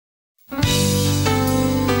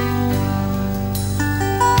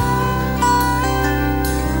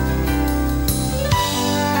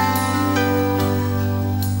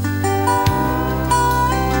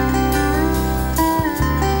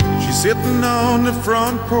sitting on the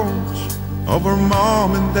front porch of her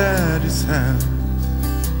mom and daddy's house,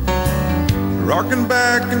 rocking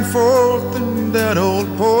back and forth in that old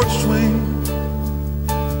porch swing.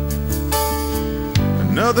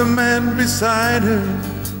 Another man beside her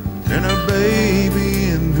and her baby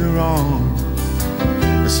in her arms.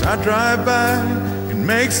 As I drive by, it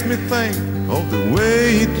makes me think of the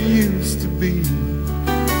way it used to be,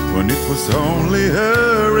 when it was only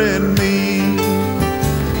her and me.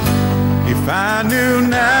 If I knew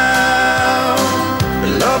now the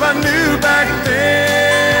love I knew back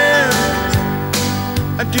then,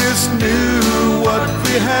 I just knew what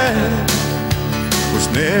we had was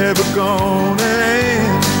never gonna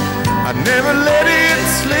end. I'd never let it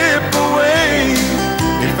slip away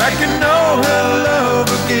if I could know her love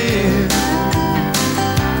again.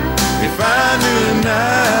 If I knew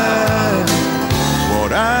now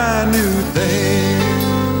what I knew then.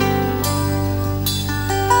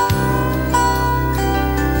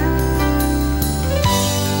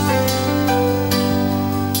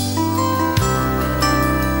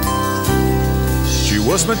 She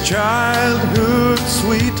was my childhood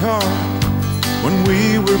sweetheart when we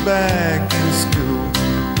were back in school.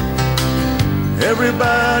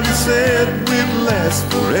 Everybody said we'd last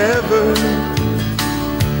forever,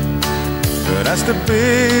 but as the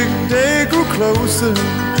big day grew closer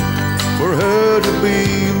for her to be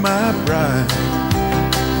my bride,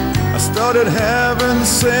 I started having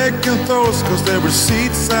second thoughts, 'cause there were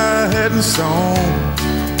seats I hadn't sown.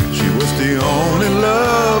 She was the only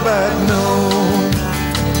love I'd known.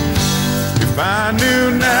 If I knew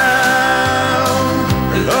now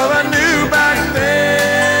the love I knew back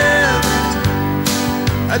then,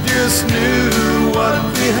 I just knew what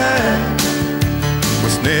we had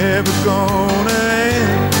was never gonna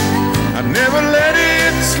end. I'd never let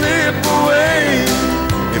it slip away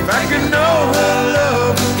if I could know her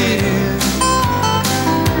love again.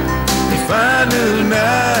 If I knew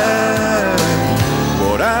now